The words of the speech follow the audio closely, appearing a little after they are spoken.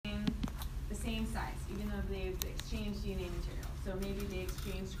same size, even though they've exchanged DNA material. So maybe they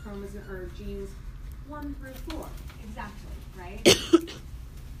exchanged chromosomes or genes 1 through 4, exactly, right?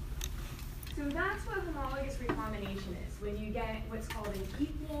 So that's what homologous recombination is, when you get what's called an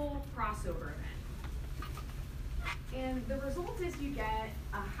equal crossover event. And the result is you get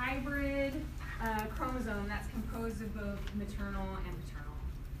a hybrid chromosome that's composed of both maternal and paternal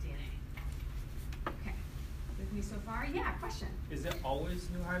DNA. Okay, with me so far? Yeah, question? Is it always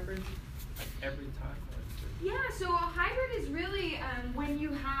new hybrids? Like every time? Yeah, so a hybrid is really when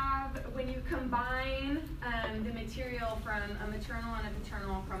you combine the material from a maternal and a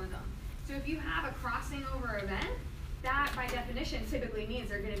paternal chromosome. So if you have a crossing over event, that by definition typically means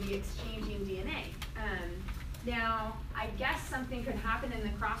they're going to be exchanging DNA. Now, I guess something could happen in the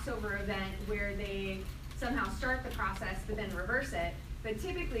crossover event where they somehow start the process but then reverse it. But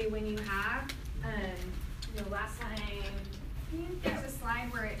typically when you have, last time, I think there's a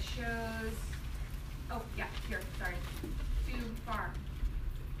slide where it shows, oh yeah, here, sorry, too far.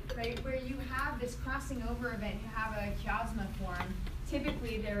 Right, where you have this crossing over event, you have a chiasma form.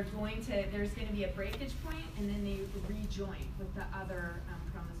 Typically there's going to be a breakage point and then they rejoin with the other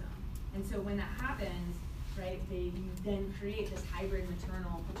chromosome. And so when that happens, right, you then create this hybrid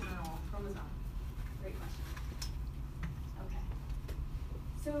maternal-paternal chromosome. Great question. Okay.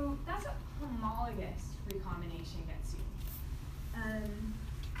 So that's what homologous recombination gets you.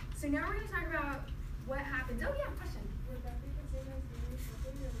 So now we're going to talk about what happens. Oh yeah, question.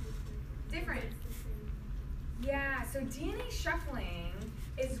 Different. Yeah, so DNA shuffling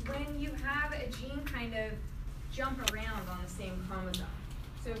is when you have a gene kind of jump around on the same chromosome.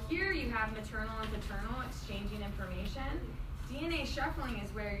 So here you have maternal and paternal exchanging information. DNA shuffling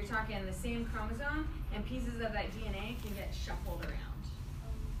is where you're talking the same chromosome and pieces of that DNA can get shuffled around.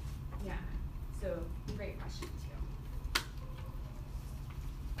 Yeah, so great question too.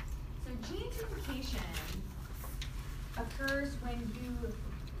 So gene duplication occurs when you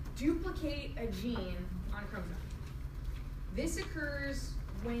duplicate a gene on a chromosome. This occurs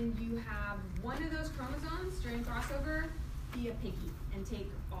when you have one of those chromosomes during crossover be a piggy and take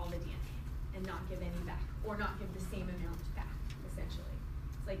all the DNA and not give any back, or not give the same amount back, essentially.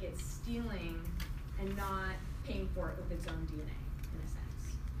 It's like it's stealing and not paying for it with its own DNA, in a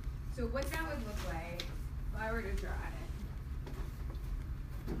sense. So what that would look like, if I were to draw it,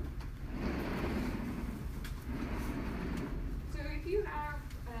 so if you have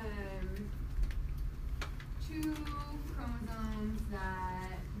two chromosomes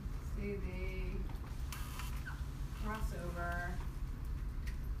that say they cross over,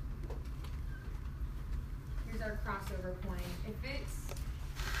 here's our crossover point. If it's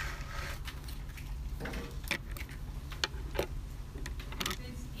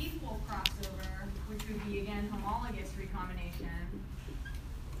equal crossover, which would be again homologous recombination,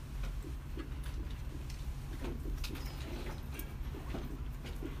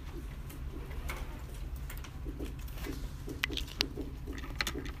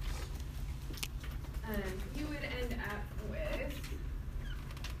 you would end up with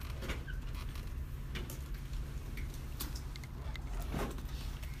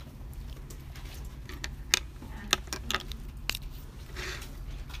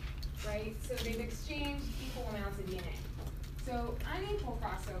right? So they've exchanged equal amounts of DNA. So unequal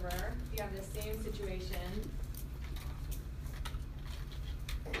crossover, you have the same situation.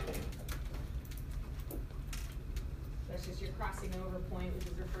 That's just your crossing over point, which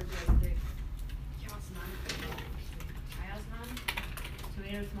is referred to as the chiasma.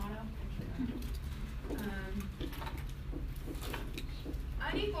 Tomato.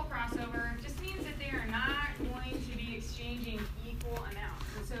 Unequal crossover just means that they are not going to be exchanging equal amounts.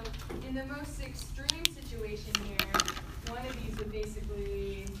 And so in the most extreme situation here, one of these would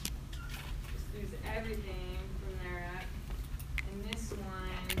basically just lose everything from there up. And this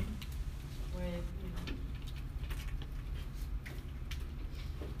one would,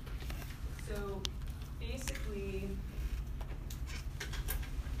 so basically,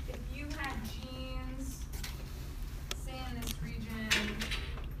 if you had genes, say in this region,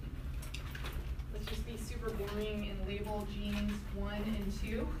 let's just be super boring and label genes 1 and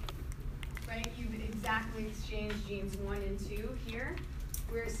 2, right? You've exactly exchanged genes 1 and 2 here.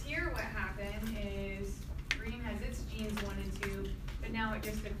 Whereas here what happened is green has its genes 1 and 2, but now it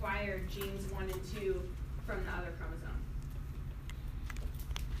just acquired genes 1 and 2 from the other chromosome.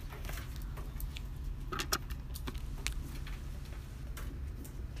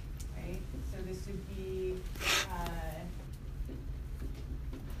 So this would be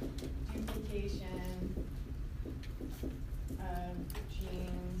duplication of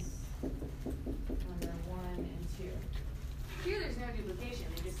genes number 1 and 2. Here there's no duplication,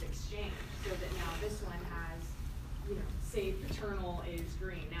 they just exchange. So maternal is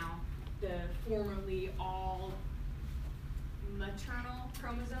green. Now, the formerly all maternal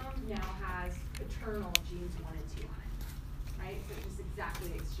chromosome now has paternal genes 1 and 2 on it, right? So it just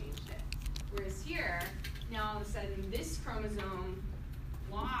exactly exchanged it. Whereas here, now all of a sudden, this chromosome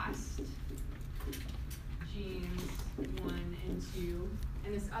lost genes 1 and 2,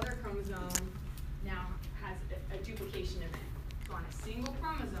 and this other chromosome now has a duplication event. So on a single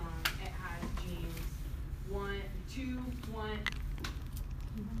chromosome, it has genes 1, 2, 1.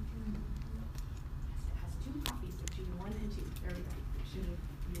 Yes, it has 2 copies of gene 1 and 2. There we go. Should have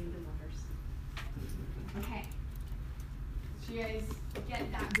named the letters. Okay. So you guys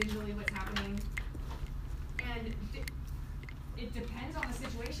get that visually what's happening? And it depends on the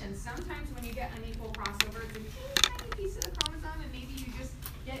situation. Sometimes when you get unequal crossover, it's a teeny tiny piece of the chromosome, and maybe you just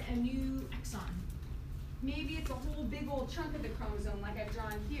get a new exon. Maybe it's a whole big old chunk of the chromosome, like I've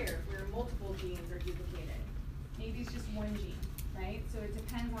drawn here, where multiple genes are duplicated. Maybe it's just one gene, right? So it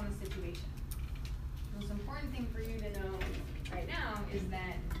depends on the situation. The most important thing for you to know right now is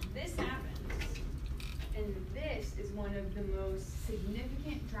that this happens, and this is one of the most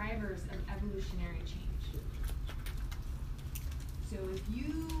significant drivers of evolutionary change. So if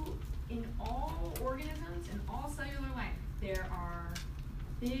you, in all organisms, in all cellular life, there are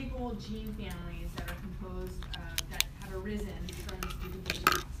big old gene families that are composed of, that have arisen from this duplication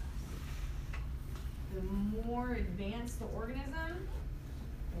process. The more advanced the organism,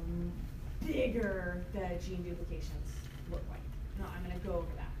 the bigger the gene duplications look like. Now I'm going to go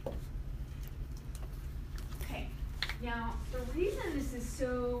over that. Okay, now the reason this is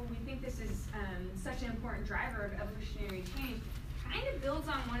we think this is such an important driver of evolutionary change kind of builds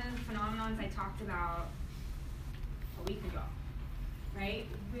on one of the phenomenons I talked about a week ago, right?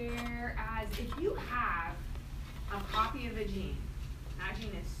 Whereas if you have a copy of a gene, that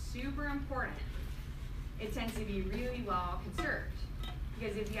gene is super important, it tends to be really well conserved.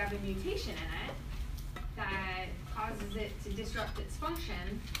 Because if you have a mutation in it that causes it to disrupt its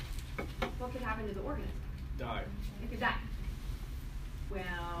function, what could happen to the organism? Die. It could die.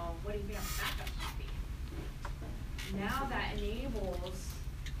 Well, what if you have a backup copy? Now that enables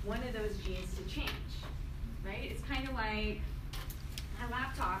one of those genes to change, right? It's kind of like a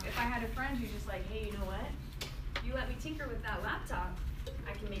laptop. If I had a friend who's just like, hey, you know what? You let me tinker with that laptop,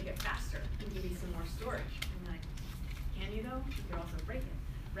 I can make it faster and give you some more storage. I'm like, can you though? You could also break it,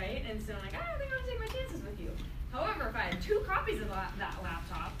 right? And so I'm like, I think I'm gonna take my chances with you. However, if I had 2 copies of that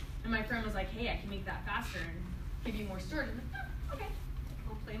laptop, and my friend was like, hey, I can make that faster and give you more storage, I'm like, oh, okay,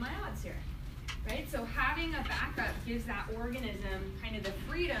 I'll play my odds here. Right? So having a backup gives that organism kind of the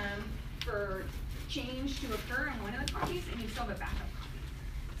freedom for change to occur in one of the copies, and you still have a backup copy.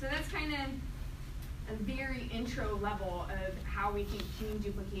 So that's kind of a very intro level of how we think gene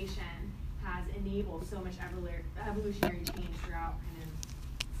duplication has enabled so much evolutionary change throughout kind of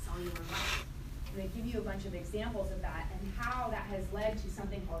cellular life. They give you a bunch of examples of that and how that has led to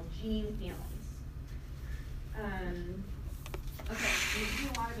something called gene families. Okay, we give you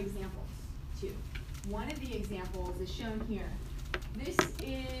a lot of examples too. One of the examples is shown here. This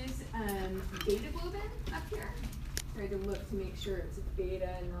is beta globin up here. Try to look to make sure it's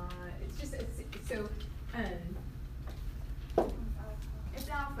beta, not. It's just so. It's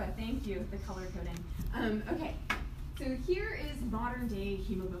alpha. Thank you. The color coding. Okay. So here is modern day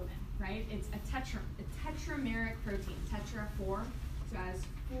hemoglobin, right? It's a tetrameric protein, tetra 4. So it has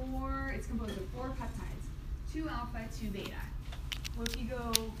 4. It's composed of 4 peptides, 2 alpha, 2 beta. Well, if you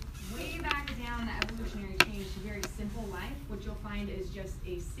go way back down the evolutionary change to very simple life, what you'll find is just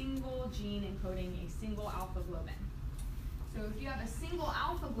a single gene encoding a single alpha globin. So if you have a single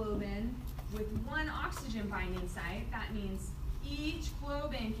alpha globin with 1 oxygen binding site, that means each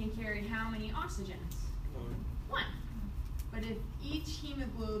globin can carry how many oxygens? 1. But if each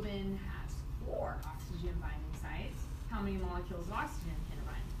hemoglobin has 4 oxygen binding sites, how many molecules of oxygen can it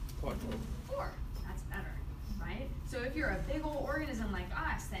bind? 4. That's better, right? So if you're a big old organism like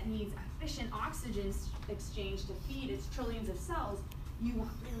us that needs efficient oxygen exchange to feed its trillions of cells, you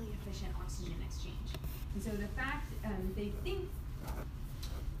want really efficient oxygen exchange. And so the fact they think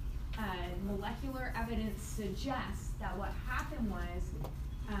molecular evidence suggests that what happened was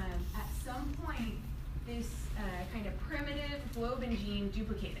at some point this kind of primitive globin gene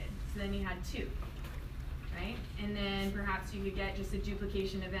duplicated. So then you had 2, right? And then perhaps you could get just a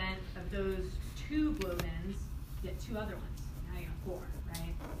duplication event of those 2 globins, get 2 other ones. Now you have 4, right?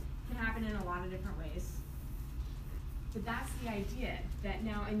 It can happen in a lot of different ways. But that's the idea, that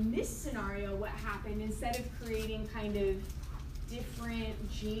now in this scenario, what happened, instead of creating kind of different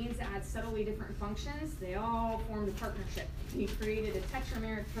genes that had subtly different functions, they all formed a partnership. We created a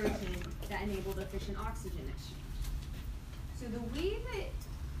tetrameric protein that enabled efficient oxygen exchange. So the way that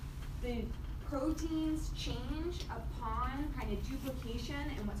the proteins change upon kind of duplication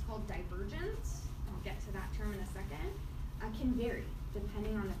and what's called divergence, I'll get to that term in a second, can vary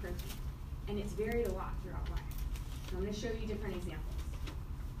depending on the protein. And it's varied a lot throughout life. So I'm going to show you different examples.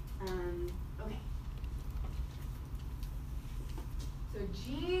 Okay. So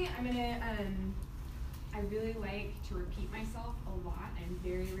G, I really like to repeat myself a lot. I'm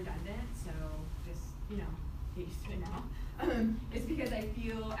very redundant, so just, get used to it now. It's because I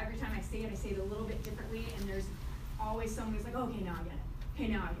feel every time I say it a little bit differently, and there's always someone who's like, oh, okay, now I get it. Okay,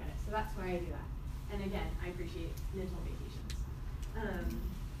 now I get it. So that's why I do that. And again, I appreciate mental vacations.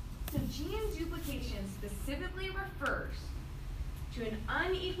 So gene duplication specifically refers to an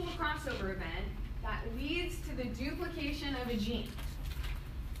unequal crossover event that leads to the duplication of a gene.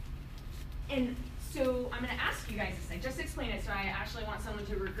 And so I'm going to ask you guys this. I just explained it, so I actually want someone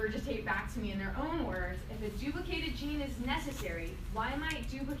to regurgitate back to me in their own words. If a duplicated gene is necessary, why might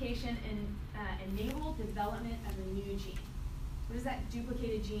duplication enable development of a new gene? What does that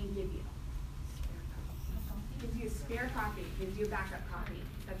duplicated gene give you? It gives you a spare copy. It gives you a backup copy.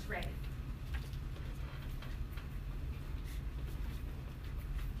 That's right.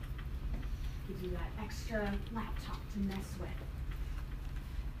 Gives you that extra laptop to mess with.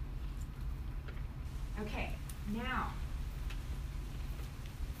 Okay, now,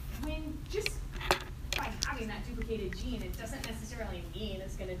 when just by having that duplicated gene, it doesn't necessarily mean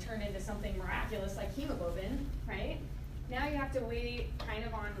it's going to turn into something miraculous like hemoglobin, right? Now you have to wait kind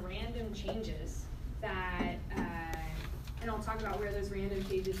of on random changes that, and I'll talk about where those random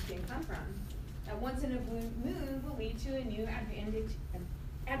changes can come from, that once in a blue moon will lead to a new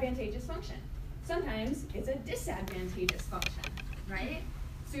advantageous function. Sometimes it's a disadvantageous function, right?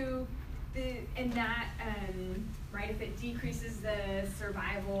 So, right, if it decreases the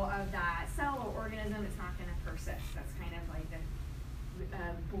survival of that cell or organism, it's not going to persist. That's kind of like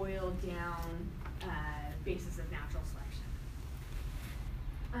the boiled down basis of natural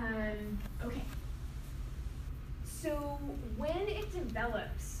selection. Okay. So when it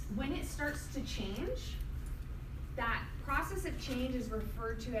develops, when it starts to change, that process of change is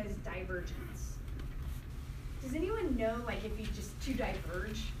referred to as divergence. Does anyone know, like, if you just to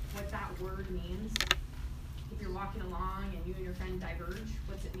diverge, what that word means? If you're walking along and you and your friend diverge,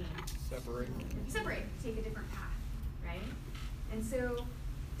 what's it mean? Separate. Separate, take a different path, right? And so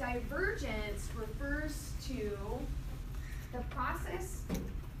divergence refers to the process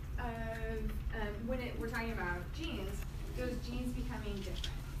of, we're talking about genes, those genes becoming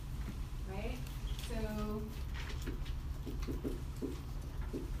different, right? So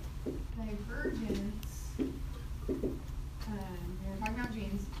divergence, we're talking about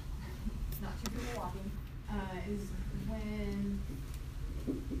genes, not two people walking, is when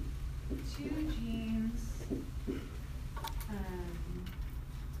two genes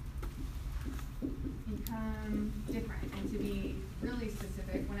become different. And to be really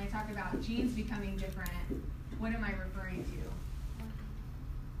specific, when I talk about genes becoming different, what am I referring to?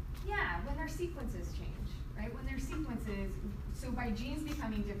 Yeah, when their sequences change, right? When their sequences, so by genes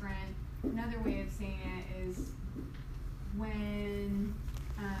becoming different, another way of saying it is when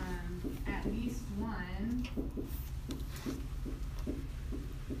at least one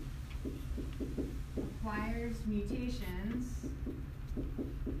acquires mutations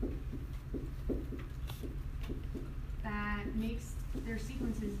that makes their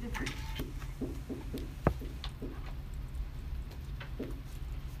sequences different.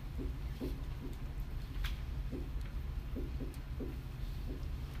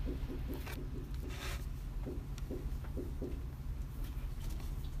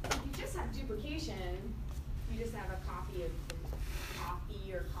 Duplication, you just have a copy of the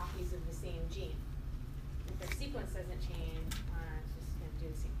copy or copies of the same gene. If their sequence doesn't change, it's just going to do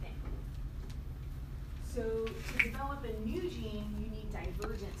the same thing. So to develop a new gene, you need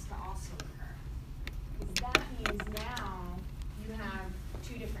divergence to also occur. Because that means now you have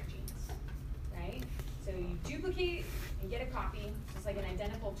two different genes, right? So you duplicate and get a copy, just like an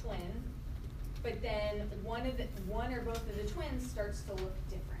identical twin, but then one or both of the twins starts to look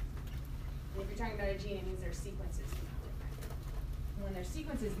different. And if you're talking about a gene, it means their sequences become different. And when their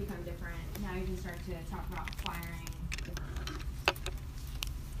sequences become different, now you can start to talk about firing different ones.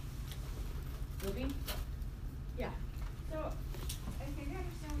 Ruby? Yeah. So, I think I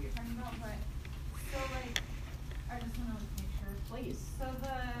understand what you're talking about, but, so like, I just want to make sure. Please. So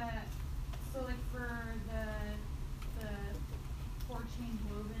like for the 4-chain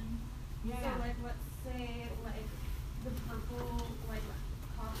globin, Yeah. so like let's say like the purple like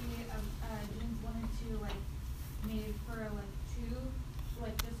copy of genes 1 and 2 like made for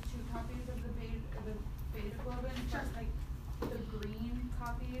like just two copies of the beta globin, Sure. but like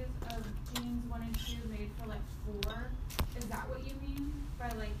of genes 1 and 2 made for like 4. Is that what you mean by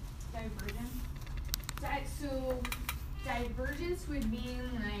like divergence? So divergence would mean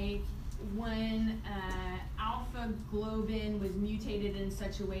like when alpha globin was mutated in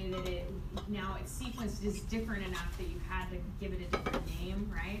such a way that now its sequence is different enough that you had to give it a different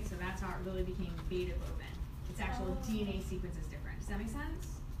name, right? So that's how it really became beta globin. Its actual DNA sequence is different. Does that make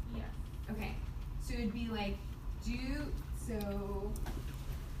sense? Yes. Okay. So it'd be like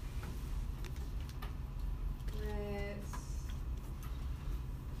let's.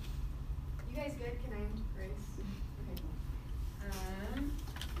 You guys good? Can I, Grace? Okay.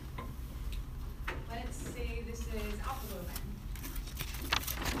 Let's say this is alpha globin.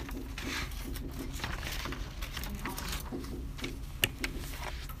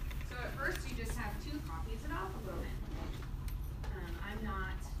 So at first you just have 2 copies of alpha globin. I'm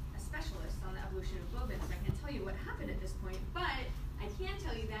not a specialist on the evolution of globin, so I can't tell you what happened at this point, but I can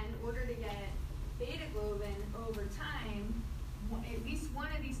tell you that in order to get beta globin over time, at least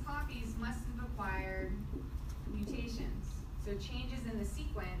one of these copies must have acquired mutations. So changes in the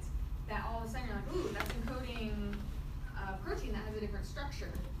sequence that all of a sudden you're like, ooh, that's encoding a protein that has a different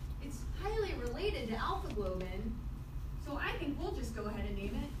structure. It's highly related to alpha globin, so I think we'll just go ahead and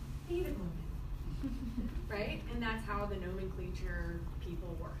name it beta globin. Right? And that's how the nomenclature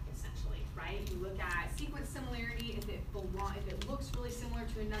people work, essentially, right? You look at sequence similarity, if it looks really similar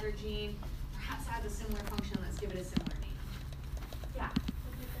to another gene, perhaps has a similar function, let's give it a similar name. Yeah?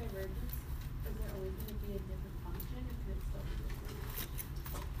 With divergence, is there always going to be a different function, or could it still be different?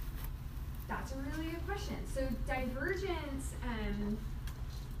 That's a really good question. So divergence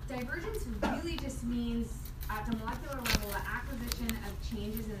really just means at the molecular level the acquisition of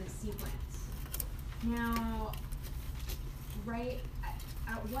changes in the sequence. Now, right,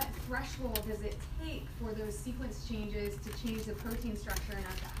 at what threshold does it take for those sequence changes to change the protein structure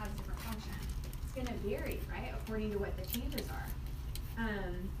enough that has a different function? It's going to vary, right, according to what the changes are.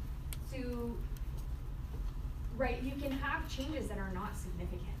 Right, you can have changes that are not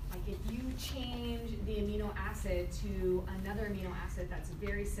significant. Like if you change the amino acid to another amino acid that's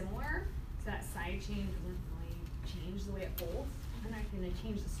very similar, so that side chain doesn't really change the way it folds, they're not going to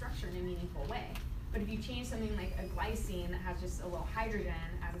change the structure in a meaningful way. But if you change something like a glycine that has just a little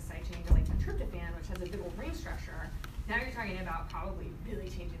hydrogen as a side chain to like a tryptophan, which has a big old ring structure, now you're talking about probably really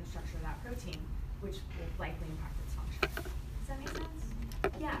changing the structure of that protein, which will likely impact its function. Does that make sense?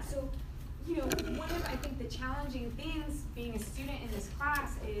 Yeah, so one of, I think, the challenging things being a student in this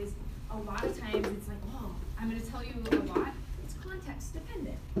class is a lot of times it's like, oh, I'm going to tell you a lot. It's context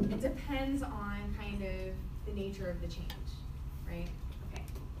dependent. It depends on kind of the nature of the change, right? Okay.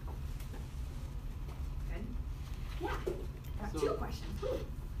 Good. Yeah. Got 2 questions. Woo.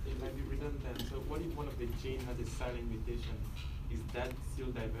 It might be redundant. So what if one of the gene has a silent mutation? Is that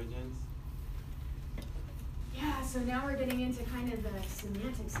still divergence? Yeah, so now we're getting into kind of the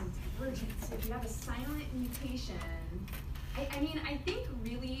semantics of divergence. If you have a silent mutation, I think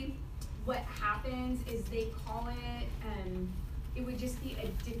really what happens is they call it, it would just be a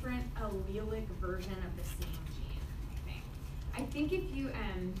different allelic version of the same gene, I think if you,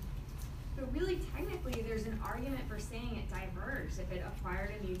 but really technically there's an argument for saying it diverged if it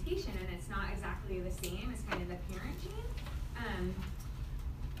acquired a mutation and it's not exactly the same as kind of the parent gene.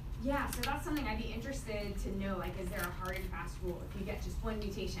 Yeah, so that's something I'd be interested to know, like, is there a hard and fast rule? If you get just one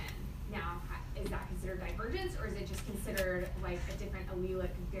mutation, now, is that considered divergence, or is it just considered, like, a different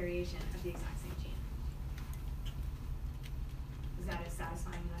allelic variation of the exact same gene? Is that as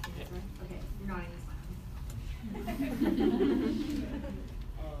satisfying as I can answer? Okay, you're nodding this line.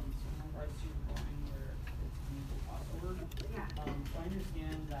 So in regards to growing where it's meaningful crossover, Yeah. so I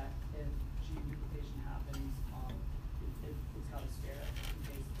understand that if gene duplication happens, it's got a spare in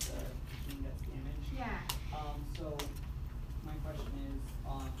case the gene gets damaged. Yeah. So my question is,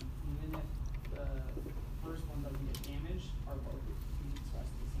 even if the first one doesn't get damaged, are both being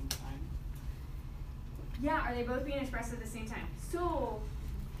expressed at the same time? Yeah, are they both being expressed at the same time? So,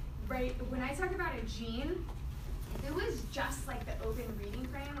 right, when I talk about a gene, if it was just like the open reading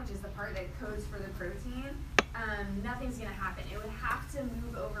frame, which is the part that codes for the protein, nothing's gonna happen. It would have to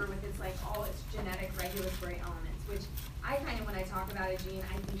move over with its like all its genetic regulatory elements, which I kind of, when I talk about a gene,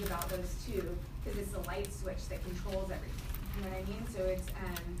 I think about those two, because it's the light switch that controls everything. You know what I mean? So it's,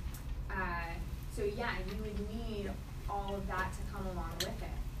 so yeah, you would need all of that to come along with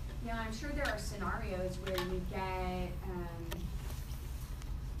it. Now, I'm sure there are scenarios where you get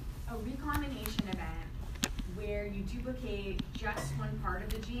a recombination event where you duplicate just one part of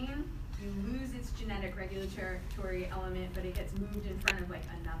the gene, you lose its genetic regulatory element, but it gets moved in front of like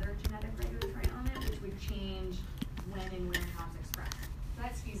another genetic regulatory element, which would change when and where and how it's expressed. Does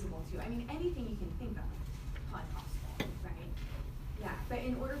that's feasible too. I mean, anything you can think of, probably possible, right? Yeah, but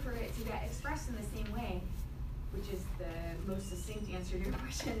in order for it to get expressed in the same way, which is the most succinct answer to your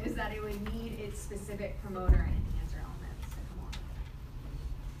question, is that it would need its specific promoter and enhancer elements to come along with it.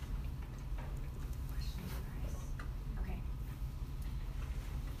 Questions, guys? Okay.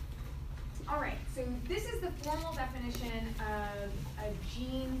 All right, so this is the formal definition of a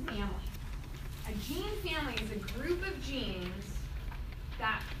gene family. A gene family is a group of genes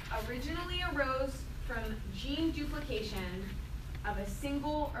that originally arose from gene duplication of a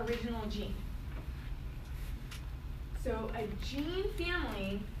single original gene. So a gene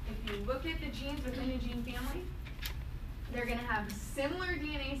family, if you look at the genes within a gene family, they're going to have similar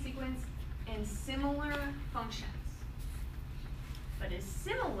DNA sequence and similar functions. But is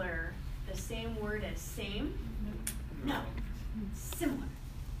similar the same word as same? No. Similar.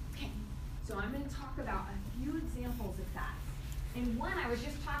 Okay. So I'm going to talk about a few examples of that. In one, I was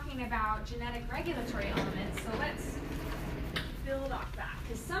just talking about genetic regulatory elements, so let's build off that.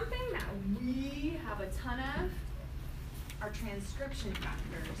 Because something that we have a ton of are transcription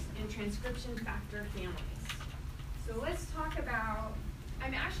factors and transcription factor families. So let's talk about,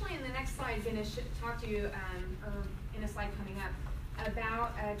 I'm actually in the next slide going to talk to you, or in a slide coming up,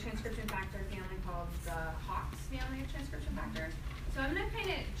 about a transcription factor family called the Hox family of transcription factors. So I'm going to kind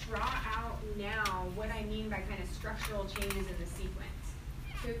of draw out now what I mean by kind of structural changes in the sequence.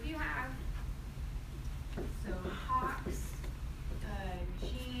 So if you have, so Hox,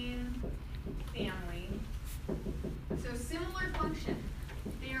 gene family, so similar function,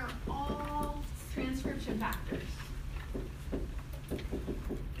 they are all transcription factors.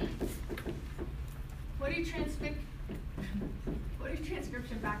 What do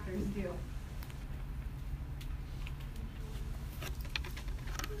transcription factors do?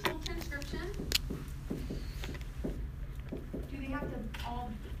 Control transcription. Do they have to all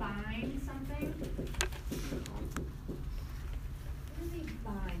bind something? What do they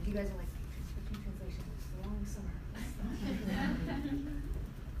bind? You guys are like, transcription translation is the long summer.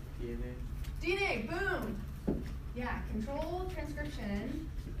 DNA, boom! Yeah, control transcription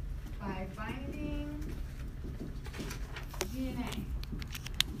by binding DNA.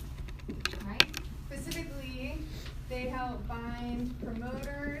 Right? Specifically, they help bind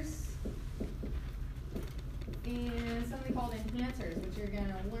promoters and something called enhancers, which you're going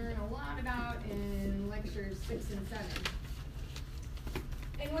to learn a lot about in lectures 6 and 7.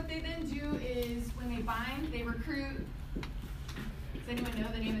 And what they then do is, when they bind, they recruit. Does anyone know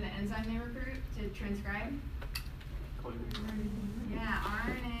the name of the enzyme they recruit to transcribe? Yeah,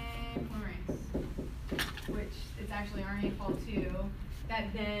 RNA polymerase, which is actually RNA fold 2,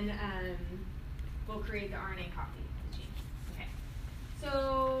 that then will create the RNA copy of the gene. Okay.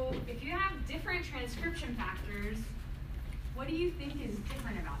 So if you have different transcription factors, what do you think is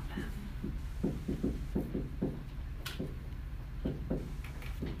different about them?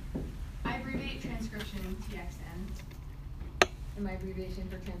 I abbreviate transcription TXN, and my abbreviation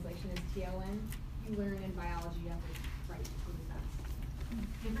for translation is TLN. You learn in biology, you have to write these up.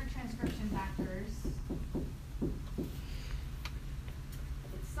 Different transcription factors.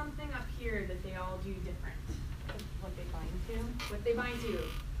 It's something up here that they all do different. What they bind to? What they bind to?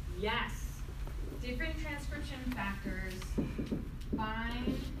 Yes. Different transcription factors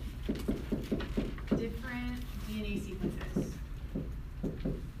bind different DNA sequences.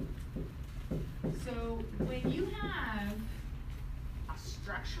 So when you have a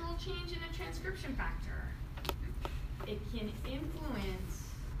structural change in a transcription factor, it can influence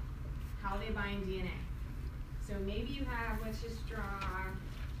how they bind DNA. So maybe you have, let's just draw,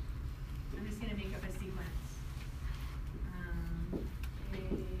 I'm just going to make up a sequence.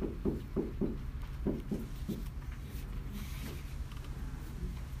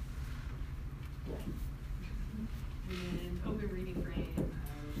 And open reading frame of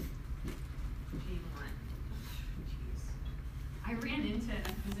gene 1. Jeez. I ran into a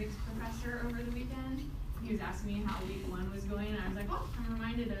physics professor over the weekend. He was asking me how week 1 was going, and I was like, oh, I'm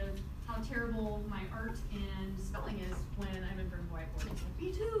reminded of how terrible my art and spelling is when I'm in front of a whiteboard. He's like,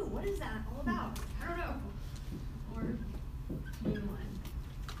 me too, what is that all about? I don't know. Or gene 1.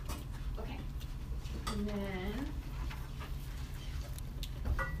 Okay. And then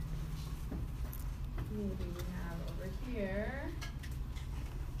maybe we have over here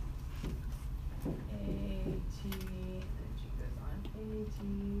A, T, and then G goes on. A, T,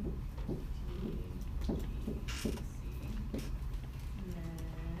 T, G, C. And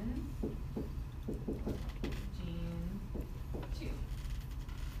then gene 2.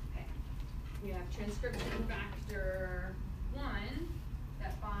 Okay. We have transcription factor 1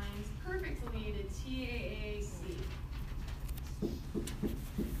 that binds perfectly to TAAC.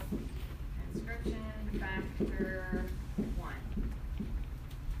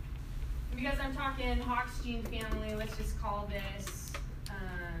 in Hox gene family, let's just call this,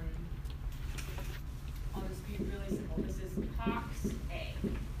 I'll just be really simple. This is Hox A,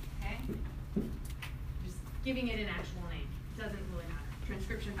 okay? Just giving it an actual name. Doesn't really matter.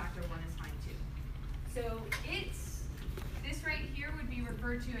 Transcription factor 1 is fine too. So this right here would be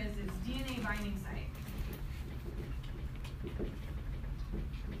referred to as its DNA binding site.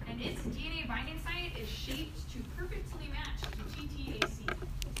 And its DNA binding site is shaped to perfectly match to TTAC.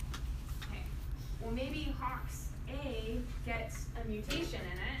 Okay. Well, maybe Hox A gets a mutation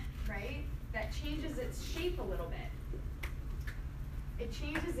in it, right? That changes its shape a little bit. It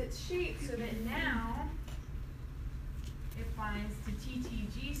changes its shape so that now it binds to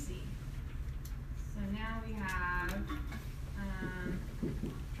TTGC. So now we have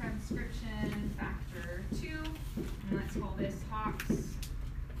transcription factor 2, and let's call this Hox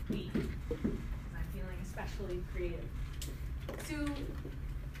B, because I'm feeling especially creative. So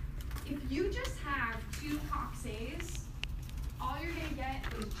if you just have 2 Hox A's, all you're going to get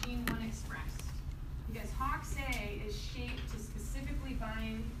is gene 1 expressed, because Hox A is shaped to specifically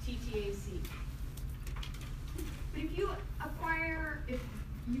bind TTAC. But if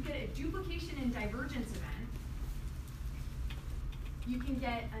you get a duplication and divergence event, you can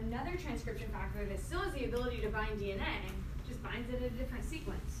get another transcription factor that still has the ability to bind DNA, just binds it in a different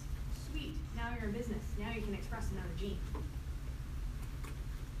sequence. Sweet, now you're in business. Now you can express another gene.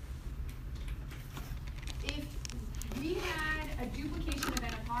 If we had a duplication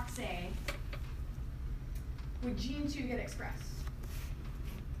event of Hox A, would gene 2 get expressed?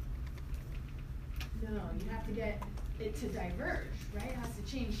 No, you have to get it to diverge, right? It has to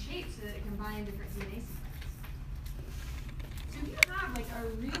change shape so that it can bind different DNA sequences. So if you have like a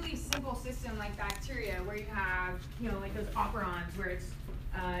really simple system like bacteria where you have, like those operons where it's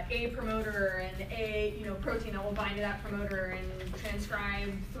A promoter and A, protein that will bind to that promoter and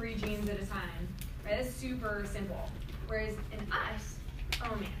transcribe 3 genes at a time, right? That's super simple. Whereas in us,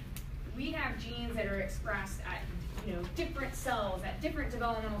 oh man, we have genes that are expressed at, different cells, at different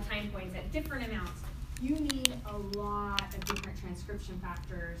developmental time points, at different amounts. You need a lot of different transcription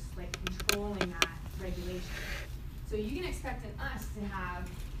factors, like controlling that regulation. So you can expect in us to have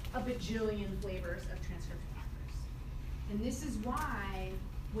a bajillion flavors of transcription factors. And this is why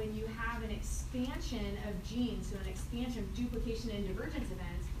when you have an expansion of genes, so an expansion of duplication and divergence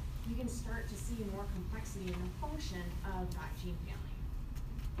events, you can start to see more complexity in the function of that gene family.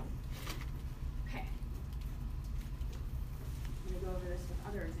 Okay. I'm going to go over this with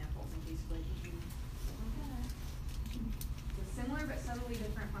other examples in case you're like, so similar but subtly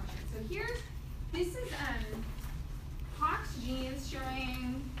different functions. So here, this is Hox genes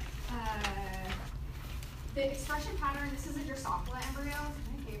showing the expression pattern. This is a Drosophila embryo, it's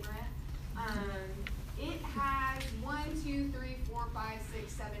my favorite. It has 1, 2, 3, 4, 5,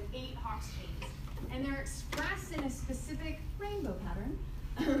 6, 7, 8 Hox genes. And they're expressed in a specific rainbow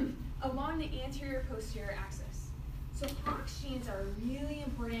pattern along the anterior posterior axis. So Hox genes are really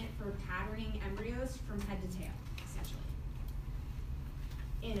important for patterning embryos from head to tail, essentially,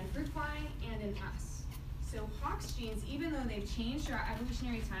 in a fruit fly and in us. So Hox genes, even though they've changed throughout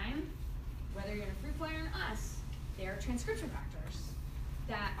evolutionary time, whether you're in a fruit fly or in us, they are transcription factors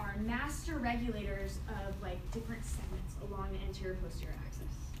that are master regulators of like different segments along the anterior posterior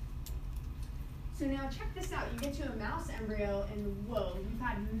axis. So now check this out. You get to a mouse embryo and whoa, you've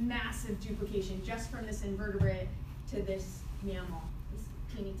had massive duplication just from this invertebrate to this mammal, this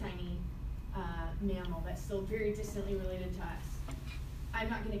teeny tiny mammal that's still very distantly related to us. I'm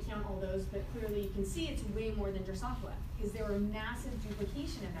not going to count all those, but clearly you can see it's way more than Drosophila because there were massive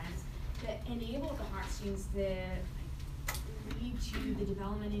duplication events that enabled the Hox genes to lead to the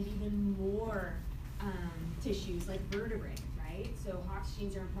development of even more tissues like vertebrae, right? So Hox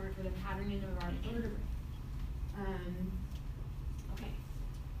genes are important for the patterning of our vertebrae. Okay.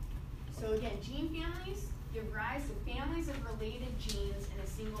 So again, gene families give rise to families of related genes in a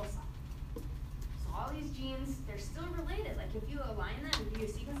single cell. So all these genes, they're still related. Like if you align them, if you do a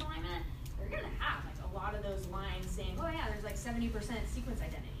sequence alignment, they're going to have like a lot of those lines saying, oh yeah, there's like 70% sequence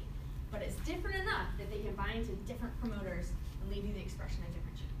identity. But it's different enough that they can bind to different promoters and lead you the expression of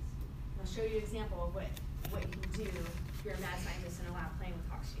different genes. And I'll show you an example of what you can do if you're a mad scientist in a lab playing with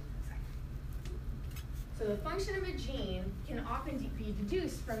Hox genes in a second. So the function of a gene can often be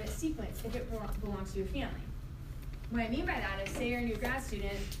deduced from its sequence if it belongs to a family. What I mean by that is, say you're a new grad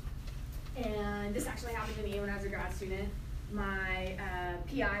student, and this actually happened to me when I was a grad student. My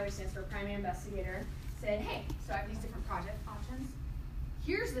PI, which stands for primary investigator, said, hey, so I have these different project options.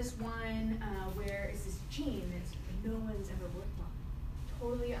 Here's this one where it's this gene that no one's ever worked on,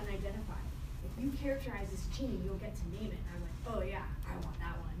 totally unidentified. If you characterize this gene, you'll get to name it. And I'm like, oh yeah, I want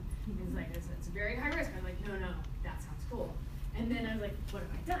that one. he was like, it's very high risk. I was like, no, that sounds cool. And then I was like, what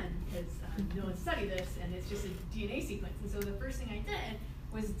have I done? Because no one studied this, and it's just a DNA sequence. And so the first thing I did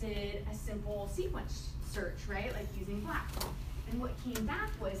was did a simple sequence search, right, like using BLAST. And what came back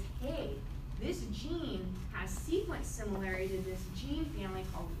was, hey, this gene has sequence similarity to this gene family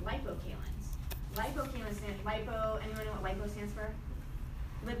called lipocalins. Lipocalins stand, lipo, anyone know what lipo stands for?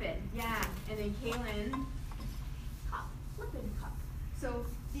 Lipid, yeah. And then calin, cup, lipid cup. So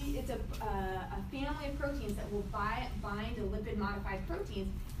it's a family of proteins that will bind to lipid-modified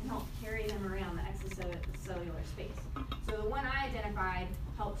proteins and help carry them around the extracellular space. So the one I identified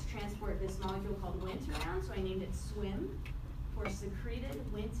helps transport this molecule called Wnt around, so I named it SWIM, for secreted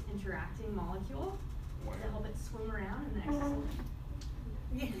Wnt interacting molecule, to help it swim around in the extracellular.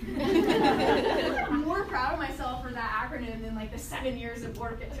 I'm more proud of myself for that acronym than like the 7 years of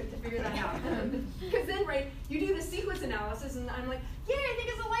work it took to figure that out. Because then, right, you do the sequence analysis, and I'm like, yay, I think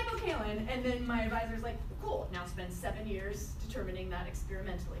it's a lipocalin. And then my advisor's like, cool, now spend 7 years determining that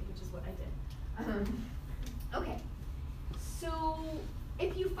experimentally, which is what I did. Okay, so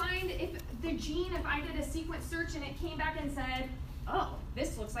if you find, if I did a sequence search and it came back and said, oh,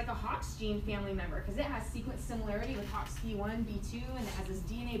 this looks like a Hox gene family member because it has sequence similarity with Hox B1, B2, and it has this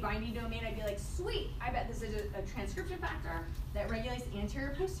DNA binding domain, I'd be like, sweet, I bet this is a transcription factor that regulates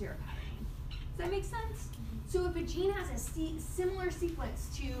anterior-posterior patterning. Does that make sense? So if a gene has a similar sequence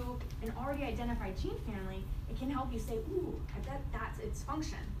to an already identified gene family, it can help you say, ooh, I bet that's its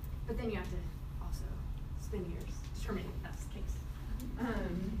function. But then you have to also spend years determining if that's the case.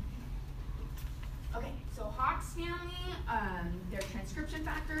 Okay, so Hox family, their transcription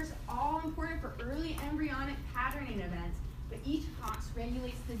factors, all important for early embryonic patterning events, but each Hox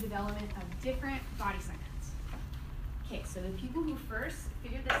regulates the development of different body segments. Okay, so the people who first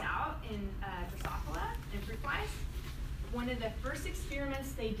figured this out in Drosophila and fruit flies, one of the first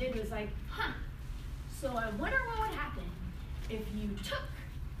experiments they did was like, so I wonder what would happen if you took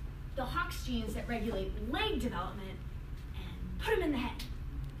the Hox genes that regulate leg development and put them in the head.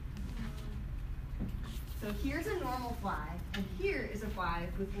 So here's a normal fly, and here is a fly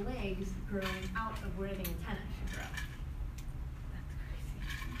with legs growing out of where the antenna should grow. That's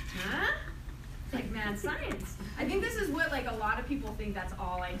crazy. Huh? It's like mad science. I think this is what like a lot of people think that's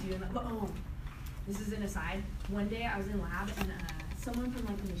all I do. But oh, this is an aside. One day I was in lab, and someone from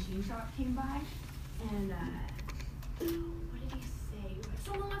like the machine shop came by, and what did he say?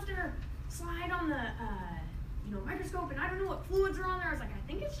 Someone left their slide on the microscope, and I don't know what fluids are on there. I was like, I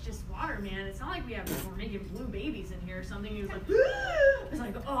think it's just water, man. It's not like we're making blue babies in here or something. He was like, I was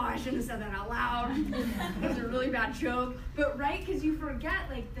like, oh, I shouldn't have said that out loud. It was a really bad joke. But right, because you forget,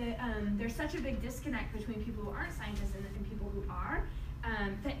 like, there's such a big disconnect between people who aren't scientists and people who are,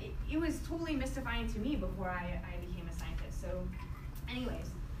 that it was totally mystifying to me before I became a scientist. So, anyways,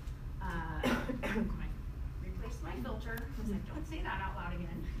 I replaced my filter. I was like, don't say that out loud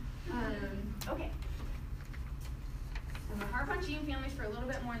again. Okay. I'm going to harp on gene families for a little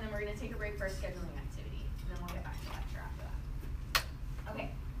bit more, and then we're going to take a break for our scheduling activity. And then we'll get back to the lecture after that.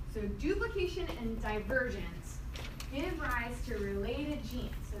 Okay, so duplication and divergence give rise to related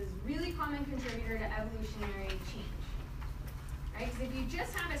genes. So it's a really common contributor to evolutionary change. Right? Because if you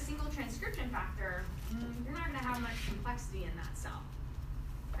just have a single transcription factor, you're not going to have much complexity in that cell.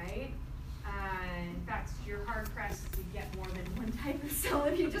 Right? In fact, you're hard-pressed to get more than one type of cell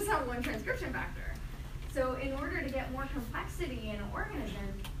if you just have one transcription factor. So in order to get more complexity in an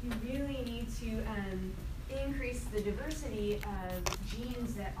organism, you really need to increase the diversity of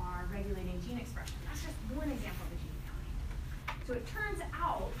genes that are regulating gene expression. That's just one example of a gene family. So it turns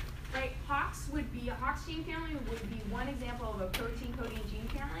out, right, Hox gene family would be one example of a protein coding gene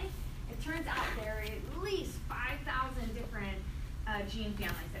family. It turns out there are at least 5,000 different gene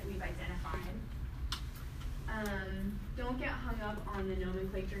families that we've identified. Don't get hung up on the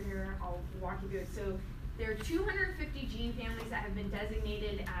nomenclature here. I'll walk you through it. So there are 250 gene families that have been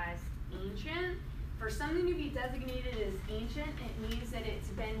designated as ancient. For something to be designated as ancient, it means that it's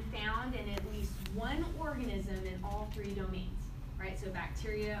been found in at least one organism in all 3 domains, right? So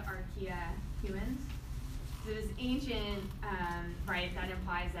bacteria, archaea, humans. So this ancient, right, that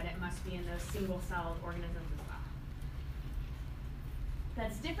implies that it must be in those single-celled organisms as well.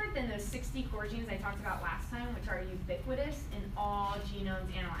 That's different than those 60 core genes I talked about last time, which are ubiquitous in all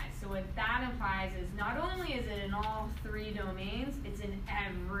genomes analyzed. So what that implies is not only is it in all 3 domains, it's in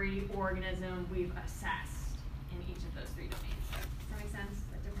every organism we've assessed in each of those 3 domains. Does that make sense?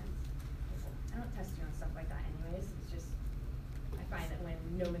 That difference? I don't test you on stuff like that anyways. It's just, I find that when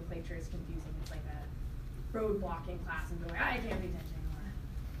nomenclature is confusing, it's like a roadblock in class and going, I can't pay attention anymore.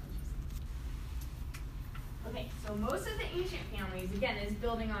 Okay, so most of the ancient families, again, is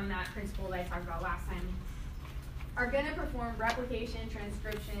building on that principle that I talked about last time, are going to perform replication,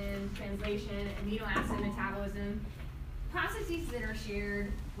 transcription, translation, amino acid metabolism, processes that are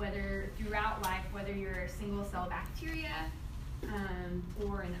shared whether throughout life, whether you're a single cell bacteria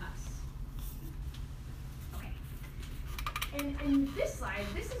or an us. Okay. In this slide,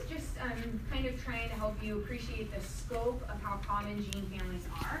 this is just kind of trying to help you appreciate the scope of how common gene families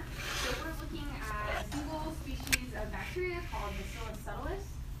are. So we're looking at a single species of bacteria called Bacillus subtilis.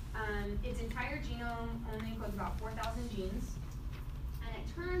 Its entire genome only encodes about 4,000 genes. And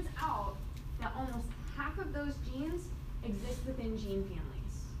it turns out that almost half of those genes exist within gene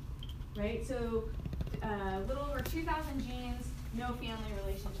families, right? So a little over 2,000 genes, no family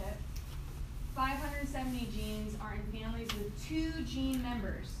relationship. 570 genes are in families with 2 gene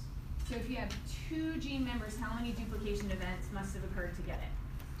members. So if you have 2 gene members, how many duplication events must have occurred to get it?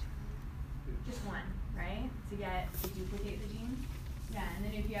 Just 1, right? To duplicate the gene? Yeah, and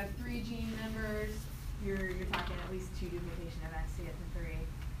then if you have 3 gene members, you're talking at least 2 duplication events to get to 3.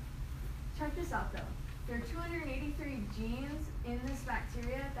 Check this out though. There are 283 genes in this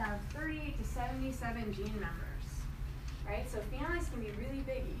bacteria that have 38 to 77 gene members, right? So families can be really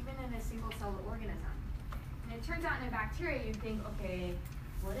big even in a single cell organism. And it turns out in a bacteria you'd think, okay,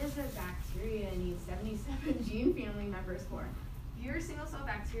 what does a bacteria need 77 gene family members for? If you're a single cell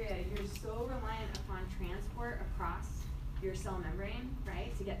bacteria, you're so reliant upon transport across your cell membrane,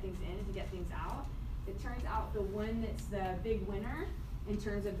 right, to get things in, to get things out. It turns out the one that's the big winner in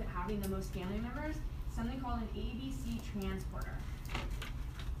terms of having the most family members, something called an ABC transporter.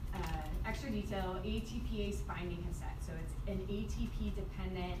 Extra detail, ATPase binding cassette. So it's an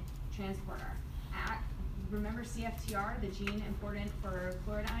ATP-dependent transporter. Remember CFTR, the gene important for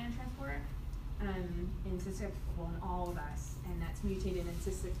chloride ion transport? In cystic, well, in all of us, and that's mutated in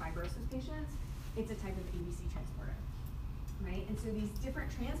cystic fibrosis patients. It's a type of ABC transporter, right? And so these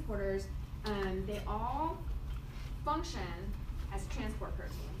different transporters, they all function as transport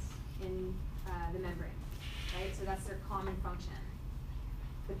proteins in the membrane, right? So that's their common function.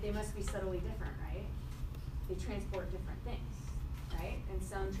 But they must be subtly different, right? They transport different things, right? And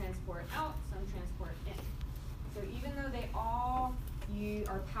some transport out, some transport in. So even though they all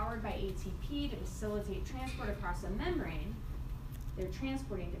are powered by ATP to facilitate transport across a membrane, they're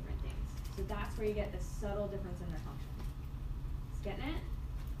transporting different things. So that's where you get the subtle difference in their function. Getting it?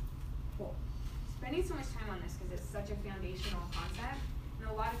 Cool. Spending so much time on this because it's such a foundational concept. And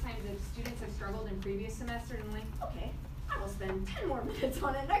a lot of times if students have struggled in previous semesters, I'm like, okay, I will spend 10 more minutes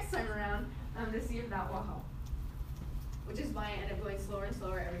on it next time around to see if that will help. Which is why I end up going slower and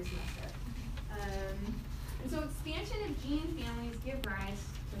slower every semester. And so expansion of gene families give rise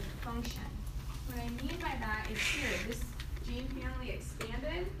to function. What I mean by that is here, this gene family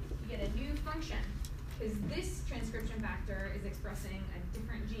expanded, you get a new function. Because this transcription factor is expressing a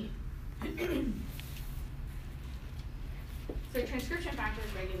different gene. So transcription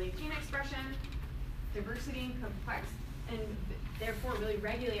factors regulate gene expression, diversity and therefore really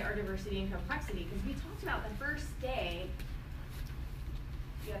regulate our diversity and complexity. Because we talked about the first day,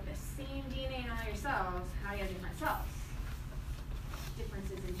 you have the same DNA in all your cells, how do you have different cells?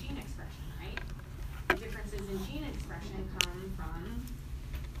 Differences in gene expression, right? The differences in gene expression come from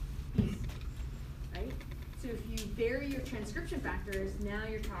these, right? So if you vary your transcription factors, now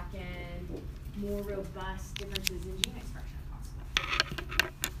you're talking more robust differences in gene expression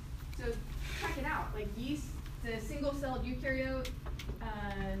possible. So check it out, like yeast, the single-celled eukaryote,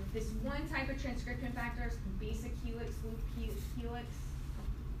 this one type of transcription factors, basic helix, loop helix,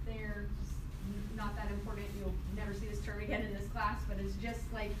 they're just not that important. You'll never see this term again in this class, but it's just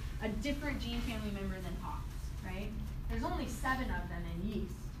like a different gene family member than hops, right? There's only 7 of them in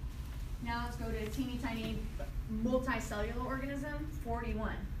yeast. Now let's go to a teeny tiny multicellular organism,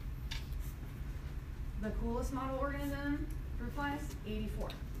 41. The coolest model organism, fruit flies, 84.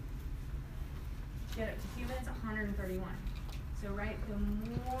 Get up to humans, 131. So right, the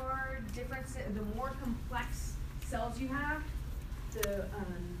more complex cells you have, the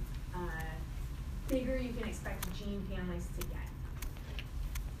bigger you can expect gene families to get.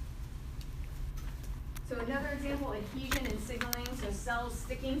 So another example, adhesion and signaling, so cells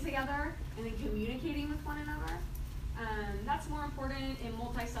sticking together and then communicating with one another. That's more important in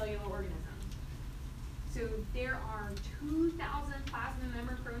multicellular organisms. So there are 2,000 plasma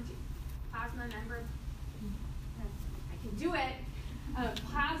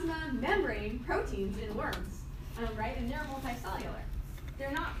membrane proteins in worms, right? And they're multicellular.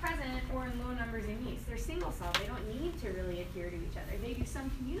 They're not present or in low numbers in yeast. They're single cell. They don't need to really adhere to each other. They do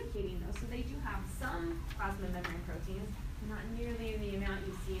some communicating though, so they do have some plasma membrane proteins, not nearly the amount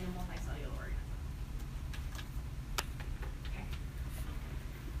you see in a multicellular organism.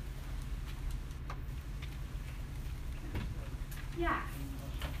 Yeah.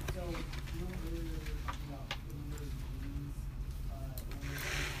 So, you know, earlier we were talking about the number of genes,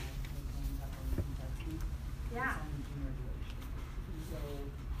 when they have our complexity. Yeah. It's on the gene regulation. So,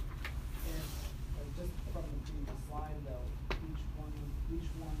 if, like, just from the previous slide though, each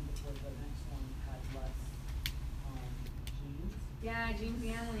one before the next one had less, genes. Yeah, gene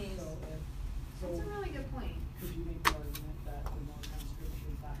families. So That's a really good point. could you make the argument that the more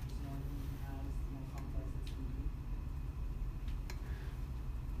transcription factors an organism has, the more complex it's going to be?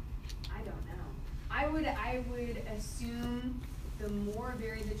 I don't know. I would assume the more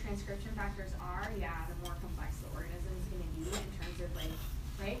varied the transcription factors are, yeah, the more complex the organism is going to be in terms of like,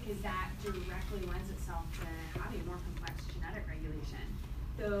 right? Because that directly lends itself to having more complex genetic regulation.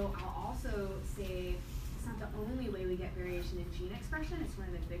 Though I'll also say it's not the only way we get variation in gene expression. It's one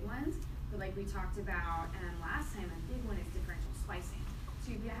of the big ones. But like we talked about last time, a big one is differential splicing.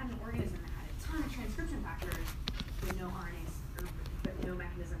 So if you had an organism that had a ton of transcription factors, but no RNAs, but no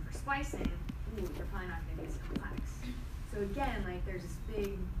mechanism for splicing, ooh, you're probably not going to be as complex. So again, like there's this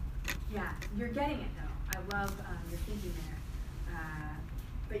big, yeah, you're getting it though. I love your thinking there.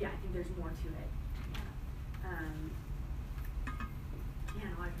 But yeah, I think there's more to it.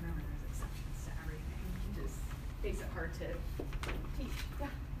 Yeah, and I remember there's exceptions to everything. It just makes it hard to teach. Yeah.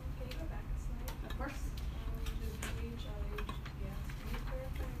 Can you go back a slide? Of course. The VHLH, yeah, can you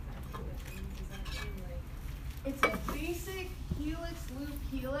clarify exactly what that means? Is that mean like? It's a basic helix loop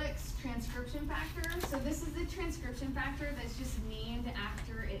helix transcription factor. So this is the transcription factor that's just named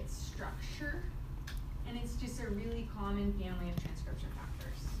after its structure. And it's just a really common family of transcription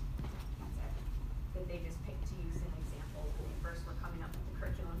factors. That's it. That they just picked to use an example when we first were coming up with the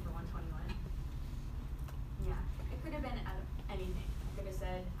curriculum for 121. Yeah. It could have been out of anything. I could have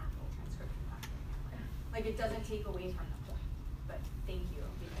said apple transcription factor. Like it doesn't take away from the point. But thank you,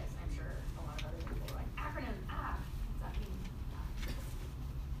 because I'm sure a lot of other people are like, acronym, what's that mean?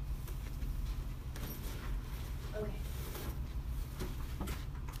 Okay.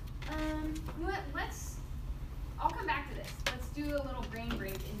 You know what, I'll come back to this. Let's do a little brain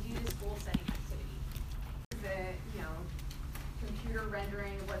break and do this goal setting activity. The, computer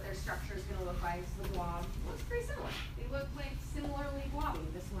rendering of what their structure is gonna look like. So the blob looks pretty similar. They look like similarly blobby.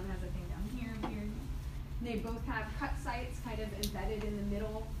 This one has a thing down here, here. And they both have cut sites kind of embedded in the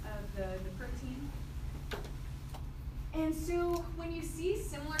middle of the protein. And so when you see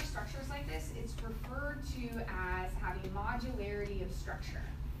similar structures like this, it's referred to as having modularity of structure.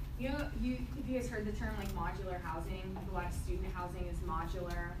 You know, have you guys heard the term like modular housing? A lot of student housing is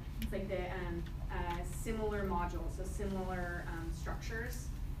modular. It's like the similar modules, so similar structures.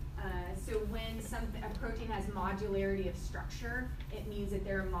 So when a protein has modularity of structure, it means that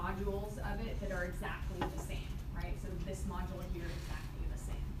there are modules of it that are exactly the same, right? So this module here is exactly the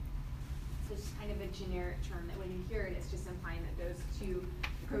same. So it's kind of a generic term that when you hear it, it's just implying that those two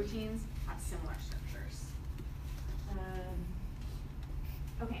proteins have similar structures.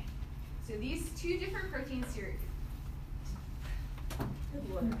 Okay, so these two different proteins here. Good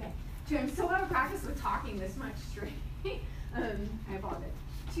Lord, okay. Dude, I'm so out of practice with talking this much straight. I apologize.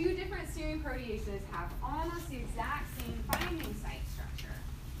 Two different serine proteases have almost the exact same binding site structure.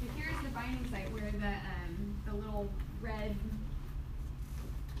 So here's the binding site where the little red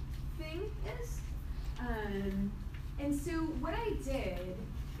thing is. And so what I did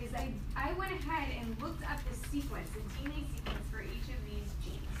is I went ahead and looked up the sequence, the DNA sequence for each of these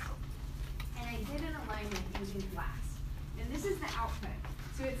genes. And I did an alignment using BLAST. And this is the output.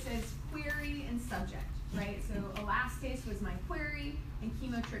 So it says query and subject, right? So elastase was my query and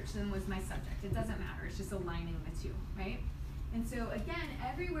chymotrypsin was my subject. It doesn't matter, it's just aligning the two, right? And so again,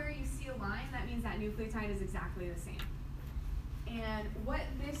 everywhere you see a line, that means that nucleotide is exactly the same. And what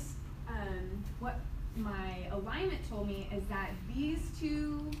this, what my alignment told me is that these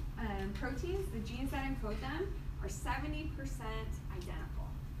two proteins, the genes that encode them, are 70% identical.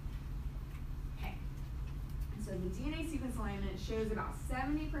 Okay. And so the DNA sequence alignment shows about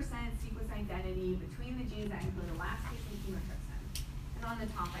 70% sequence identity between the genes that encode elastase and chymotrypsin. And on the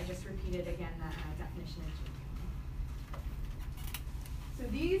top, I just repeated again the definition of gene family. So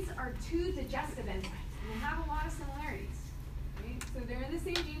these are two digestive enzymes, and they have a lot of similarities. Right? So they're in the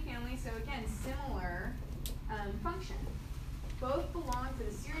same gene family, so again, similar function. Both belong to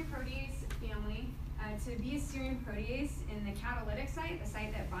the serine protease family. To be a serine protease in the catalytic site, the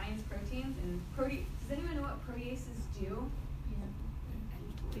site that binds proteins, and does anyone know what proteases do?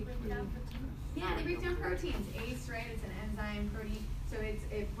 Break down proteins. Yeah, they break down proteins. ACE, right? It's an enzyme protein, so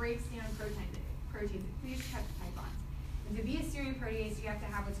it breaks down proteins. It cleaves peptide bonds. And to be a serine protease, you have to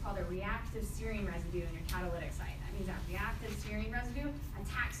have what's called a reactive serine residue in your catalytic site. That means that reactive serine residue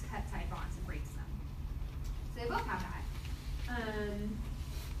attacks peptide bonds and breaks them. So they both have that.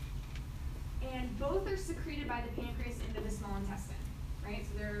 And both are secreted by the pancreas into the small intestine, right?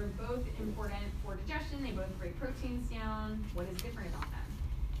 So they're both important for digestion. They both break proteins down. What is different about them?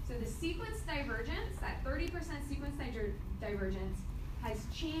 So the sequence divergence, that 30% sequence divergence, has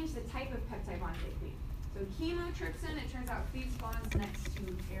changed the type of peptide bonds they cleave. So chymotrypsin, it turns out, cleaves bonds next to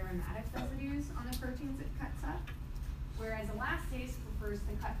aromatic residues on the proteins it cuts up, whereas elastase prefers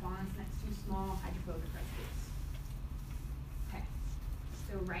to cut bonds next to small hydrophobic residues. Okay,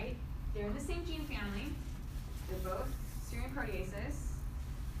 so right, they're in the same gene family. They're both serine proteases.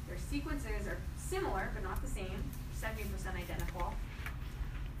 Their sequences are similar, but not the same, 70% identical.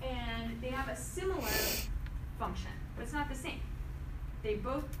 And they have a similar function, but it's not the same. They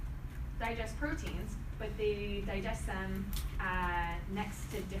both digest proteins, but they digest them next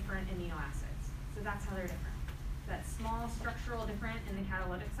to different amino acids. So that's how they're different. That small structural difference in the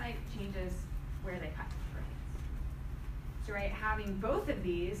catalytic site changes where they cut proteins. So right, having both of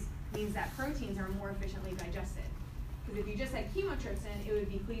these means that proteins are more efficiently digested. Because if you just had chymotrypsin, it would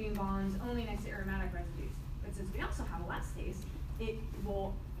be cleaving bonds only next to aromatic residues. But since we also have elastase, it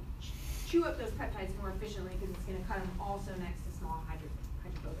will chew up those peptides more efficiently because it's going to cut them also next to small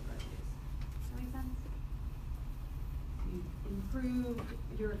hydrophobic residues. Does that make sense? You improve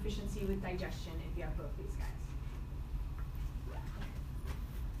your efficiency with digestion if you have both these guys.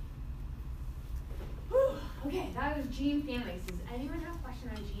 Whew. Okay, that was gene families. Does anyone have a question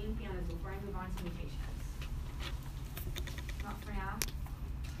on gene families before I move on to mutations? Not for now?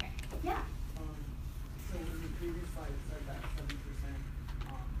 Okay. Yeah. So in the previous slide, it said that 70% percent.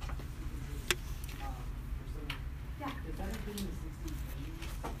 Yeah. Is that including the 60 genes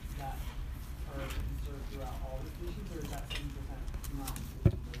that are inserted throughout all the species, or is that 70% not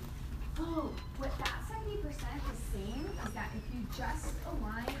including those? Oh, what that 70% is saying is that if you just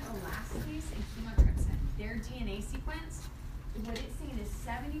align elastase and chymotrypsin, their DNA sequence, what it's saying is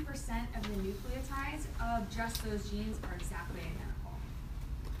 70% of the nucleotides of just those genes are exactly identical.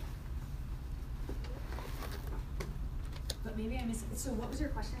 But maybe I missed it. So what was your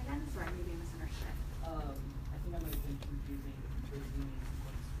question again? Sorry, maybe I misunderstood. I think I might have been confusing the DNA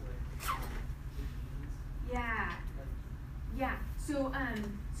sequence with the genes. Yeah. Yeah.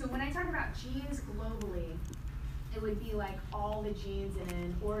 So when I talk about genes globally, it would be like all the genes in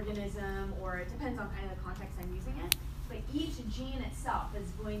an organism, or it depends on kind of the context I'm using it. But each gene itself is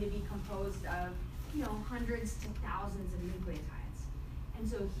going to be composed of, hundreds to thousands of nucleotides. And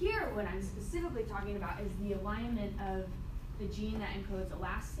so here, what I'm specifically talking about is the alignment of the gene that encodes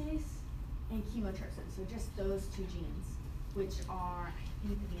elastase and chymotrypsin. So just those two genes, which are, I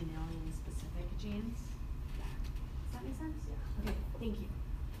think, the mammalian-specific genes. Does that make sense? Yeah. Okay, thank you.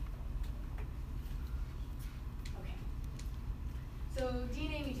 Okay. So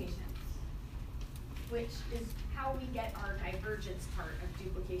DNA mutations, which is how we get our divergence part of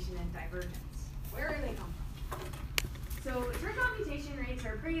duplication and divergence. Where do they come from? So it turns out mutation rates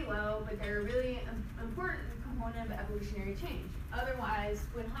are pretty low, but they're a really important component of evolutionary change. Otherwise,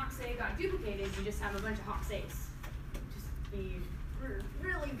 when HOX-A got duplicated, you just have a bunch of HOX-A's. We're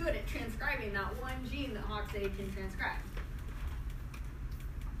really good at transcribing that one gene that HOX-A can transcribe.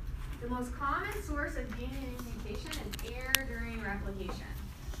 The most common source of DNA mutation is error during replication.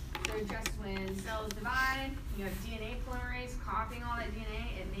 So just when cells divide, you have DNA polymerase copying all that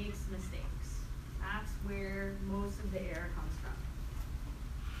DNA, it makes mistakes. That's where most of the error comes from.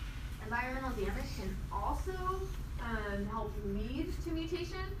 Environmental damage can also help lead to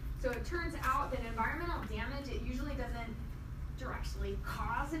mutation. So it turns out that environmental damage, it usually doesn't directly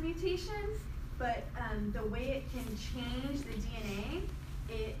cause a mutation, but the way it can change the DNA,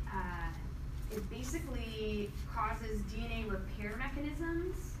 it basically causes DNA repair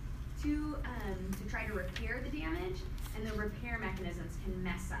mechanisms to try to repair the damage, and the repair mechanisms can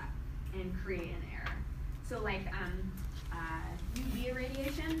mess up and create an error. So like UV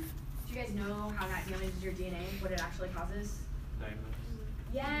irradiation, do you guys know how that damages your DNA, what it actually causes? Dimers.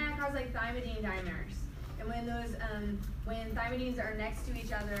 Yeah, it causes like thymidine dimers. And when those, when thymidines are next to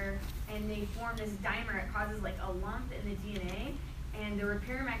each other and they form this dimer, it causes like a lump in the DNA, and the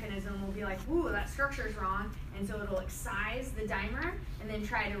repair mechanism will be like, ooh, that structure's wrong, and so it'll excise the dimer and then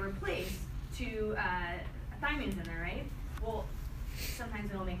try to replace two thymines in there, right? Well, sometimes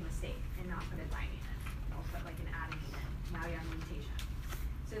it'll make a mistake and not put a thymine in. It'll put like an adenine in. Now you have a mutation.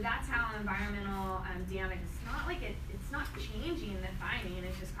 So that's how environmental damage, it's not changing the thymine,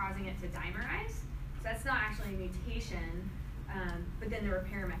 it's just causing it to dimerize. So that's not actually a mutation, but then the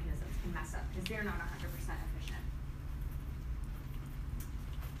repair mechanisms can mess up because they're not 100% efficient.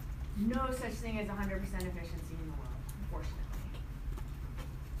 No such thing as 100% efficiency in the world, unfortunately.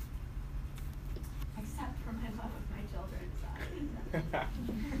 Except for my love of my children, sorry.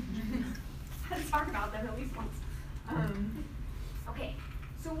 Let's talk about them at least once. Okay,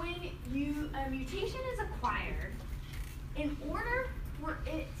 so when a mutation is acquired, in order for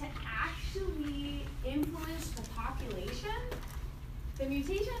it to actually influence the population, the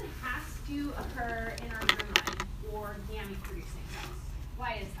mutation has to occur in our germline or gamete-producing cells.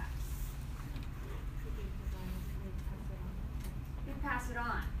 Why is that? You pass it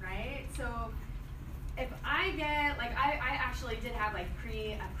on, right? So if I get, like, I actually did have like a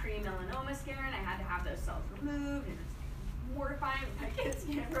pre-melanoma scare, and I had to have those cells removed, and it's mortifying. My kids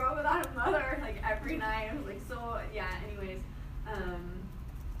can't grow up without a mother, like every night. I was like, so yeah. Anyways,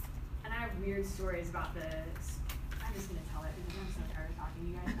 and I have weird stories about this. I'm just gonna tell it because I'm so tired of talking to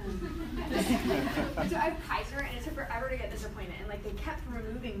you guys. So I have Kaiser, and it took forever to get this appointment, and like they kept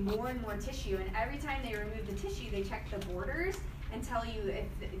removing more and more tissue, and every time they removed the tissue, they check the borders and tell you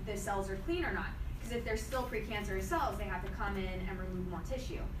if the cells are clean or not. Because if they're still precancerous cells, they have to come in and remove more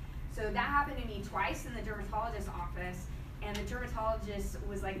tissue. So that happened to me twice in the dermatologist's office, and the dermatologist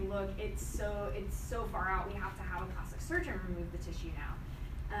was like, "Look, it's so far out. We have to have a plastic surgeon remove the tissue now."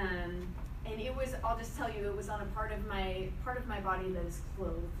 And it was, I'll just tell you, it was on a part of my body that is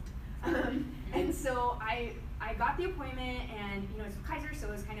clothed. And so I got the appointment, and you know it's with Kaiser, so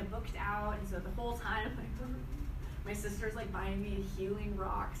it was kind of booked out. And so the whole time, like, my sister's like buying me healing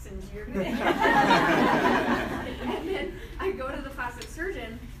rocks and and then I go to the plastic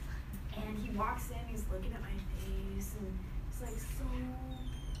surgeon, and he walks in, he's looking at my face, and he's like, "So, can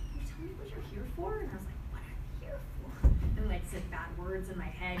you tell me what you're here for?" And I was like, "What am I here for?" And like said bad words in my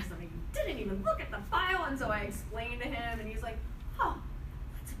head, so I didn't even look at the file. And so I explained to him, and he's like, "Oh,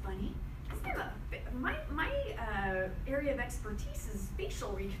 that's funny. My area of expertise is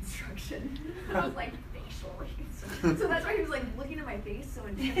facial reconstruction." And I was like, facial reconstruction? So that's why he was like looking at my face so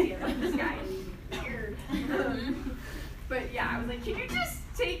intently. I'm like, this guy is weird. But yeah, I was like, "Can you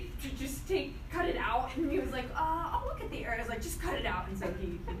just cut it out?" And he was like, "I'll look at the area." I was like, "Just cut it out." And so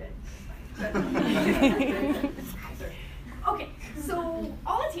he did. Okay, so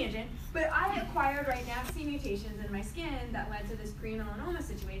all a tangent, but I acquired NAPC mutations in my skin that led to this pre-melanoma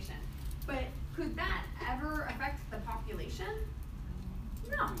situation. But could that ever affect the population?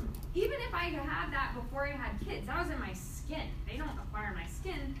 No. Even if I had that before I had kids, that was in my skin. They don't acquire my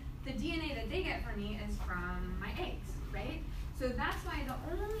skin. The DNA that they get from me is from my eggs, right? So that's why the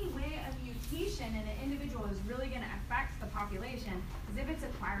only way a mutation in an individual is really going to affect the population is if it's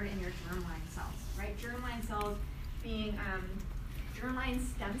acquired in your germline cells, right? Germline cells being germline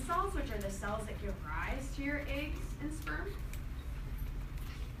stem cells, which are the cells that give rise to your eggs and sperm.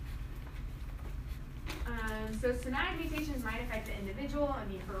 So somatic mutations might affect the individual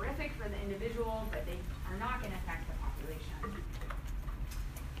and be horrific for the individual, but they are not going to affect the population.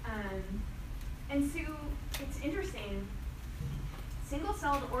 And so it's interesting.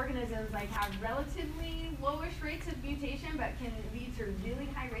 Single-celled organisms like have relatively lowish rates of mutation, but can lead to really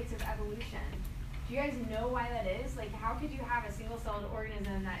high rates of evolution. Do you guys know why that is? Like, how could you have a single-celled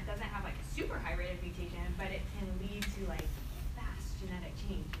organism that doesn't have like a super high rate of mutation, but it can lead to like fast genetic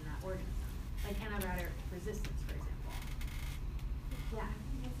change in that organism? Like antibiotic resistance, for example. Yeah. I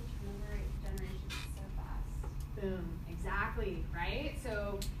think it's a turnover rate of generations so fast. Boom. Exactly, right?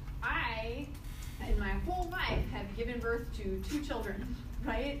 So I, in my whole life, have given birth to 2 children,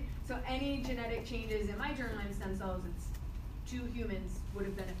 right? So any genetic changes in my germline stem cells, it's 2 humans would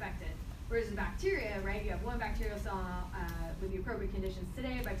have been affected. Whereas in bacteria, right, you have 1 bacterial cell with the appropriate conditions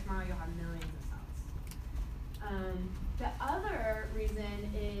today, by tomorrow you'll have millions of cells. The other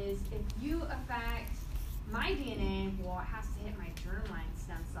reason is if you affect my DNA, well, it has to hit my germline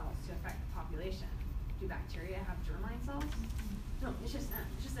stem cells to affect the population. Do bacteria have germline cells? No, it's just them.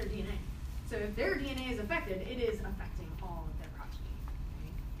 It's just their DNA. So if their DNA is affected, it is affecting all of their progeny.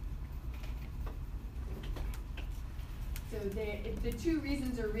 Right? So the 2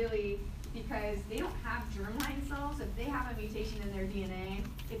 reasons are really because they don't have germline cells. If they have a mutation in their DNA,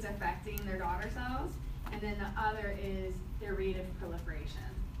 it's affecting their daughter cells. And then the other is their rate of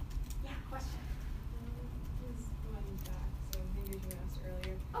proliferation. Yeah, question. Just going back, so maybe you asked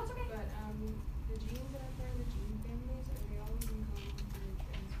earlier. Oh, it's okay. But the genes that are part of the gene families, are they always in common through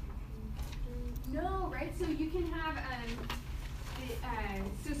transcription factors? No, right? So you can have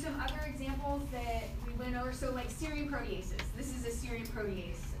so some other examples that we went over. So like serine proteases. This is a serine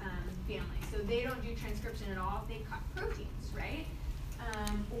protease family. So they don't do transcription at all. They cut proteins, right?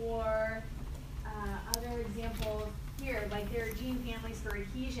 Or other examples here, like there are gene families for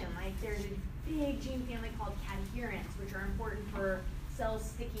adhesion. Like there's a big gene family called cadherins, which are important for cells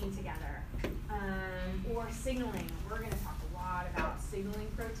sticking together. Or signaling. We're going to talk a lot about signaling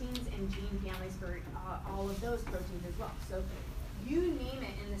proteins and gene families for all of those proteins as well. So you name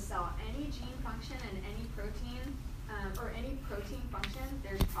it in the cell, any gene function and any protein, or any protein function,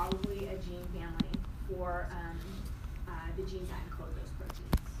 there's probably a gene family for the genes that encode those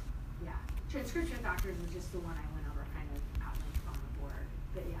proteins. Yeah. Transcription factors is just the one I went over kind of at length on the board,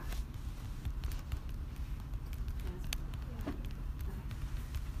 but yeah.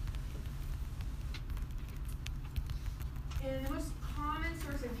 And the most common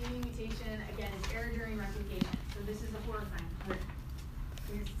source of DNA mutation, again, is error during replication. So this is a horrifying part.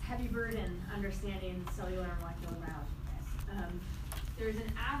 There's heavy burden understanding cellular and molecular biology. There's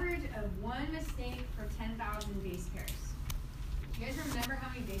an average of 1 mistake per 10,000 base pairs. You guys remember how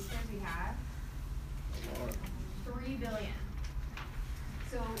many base pairs we have? 3 billion.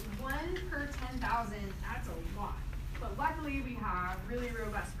 So 1 per 10,000, that's a lot. But luckily we have really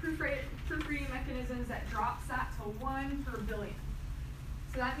robust proofreading mechanisms that drops that to 1 per billion.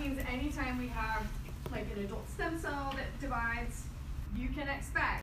 So that means anytime we have like an adult stem cell that divides, you can expect